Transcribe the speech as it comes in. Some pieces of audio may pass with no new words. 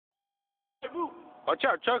Watch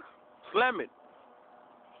out, Chuck. Slam it.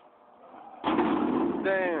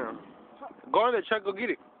 Damn. Go in there, Chuck. Go get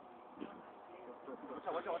it.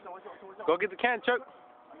 Go get the can, Chuck.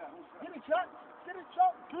 Get it, Chuck. Get it,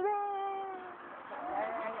 Chuck. Get it.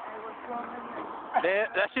 Damn,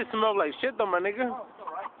 that shit smells like shit, though, my nigga.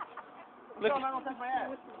 Look.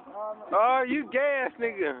 Oh, you gay ass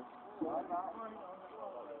nigga.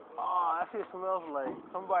 Oh, that shit smells like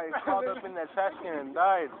somebody crawled up in that trash can and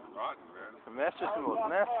died. And that shit smells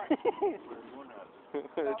nasty.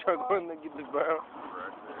 The truck went to get the barrel.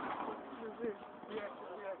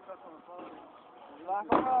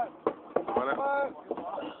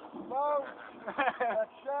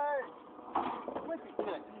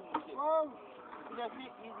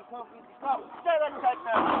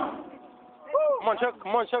 Come on, Chuck.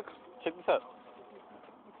 Come on, Chuck. Check this out.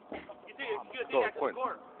 Go, Quinn.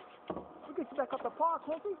 We get you back up the park,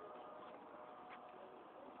 Quincy.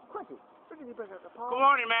 Quincy, we get you back up the park. Good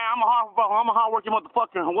morning, man. I'm a hard-working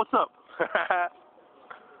motherfucker. What's up?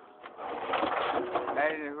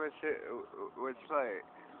 Hey, what's play?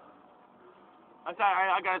 I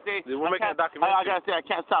gotta say, We're making a documentary. I gotta say, I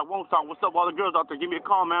can't stop, won't stop. What's up, all the girls out there? Give me a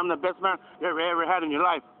call, man. I'm the best man you ever had in your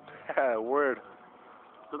life. Word.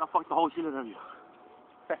 Cause I fucked the whole shit out of you.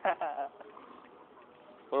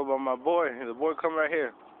 What about my boy? The boy come right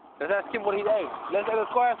here. Let's ask him what he ate. Let's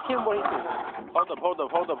go ask him what he thinks. Hold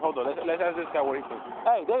up. Let's ask this guy what he thinks.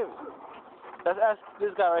 Hey, David. Let's ask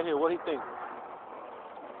this guy right here what he thinks.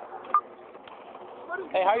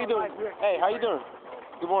 Hey, how you doing? Hey, how you doing?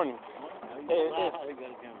 Good morning.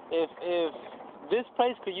 If this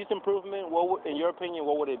place could use improvement, what would, in your opinion,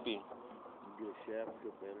 what would it be? Good chef,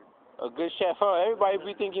 good better. A good chef, huh? Everybody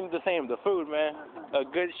be thinking the same. The food, man. A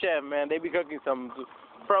good chef, man. They be cooking some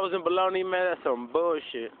frozen bologna, man. That's some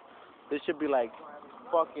bullshit. This should be like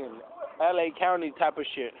fucking LA County type of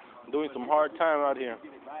shit. Doing some hard time out here.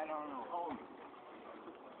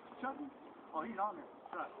 Oh, he's on there.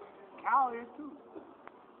 Cal is too.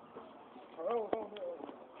 Oh,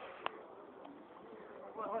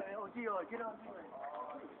 Gio, get on there.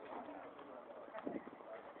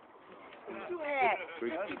 If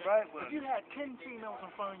you had 10 females in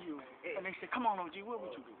front of you, and they said, come on, OG, what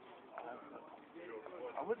would you do?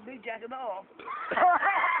 I wouldn't be jacking off.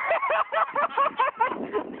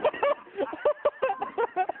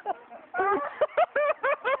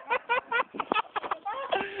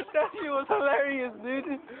 That shit was hilarious,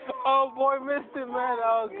 dude. Oh, boy, missed it, man.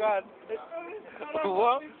 Oh, God.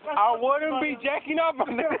 Well, I wouldn't be jacking up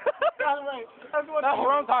on that. That's what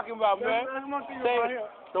I'm talking about, man. That's one thing Say, about him.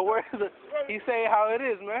 the words, he say how it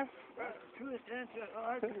is, man.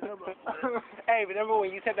 Hey, remember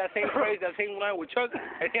when you said that same phrase, that same line with Chuck,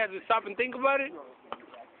 and he had to stop and think about it?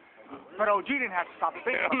 But OG didn't have to stop and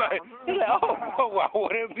think I'm about like, it. he's like, oh, well, I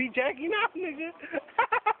wouldn't be jacking up, nigga.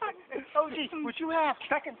 OG, would you have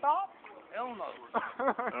second thoughts? Hell no.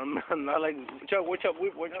 I'm not like, Chuck, what's up?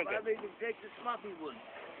 What's Chuck? I think the Texas sloppy one.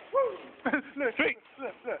 Look.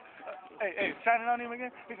 Hey, shining on him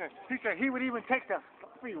again. He said he would even take the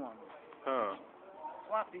free one. Huh.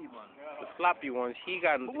 Sloppy one. The sloppy ones, he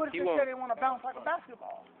got, But what if he they won't. said they want to bounce like a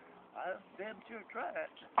basketball? I damn sure tried.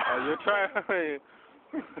 Oh, you're trying.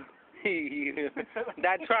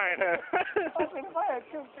 That trying, huh? I said, if I had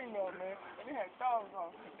 10 females, man, and they had thongs on,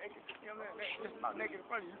 naked, you know, just about naked in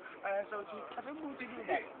front of you, I asked OG, I said, what would you do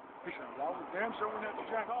about it? He said, well, I was damn sure wouldn't have to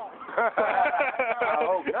jack off. I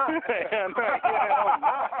hope not. Yeah, no. I hope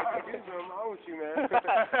not. If you do them, I want you, man.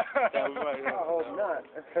 That's right. I hope not.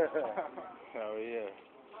 Oh, yeah.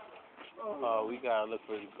 Oh, we gotta look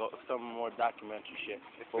for some more documentary shit.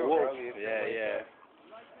 It's But so we'll, early, it's so yeah.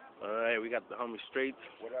 Alright, we got the homie Straits,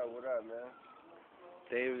 What up, man?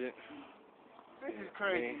 David. This is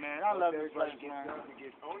crazy, man. I love this place, man.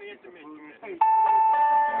 Only intermission. Hey.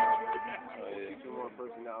 Oh, yeah. Two more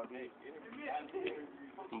personalities.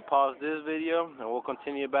 I'm gonna pause this video and we'll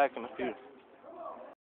continue back in a few.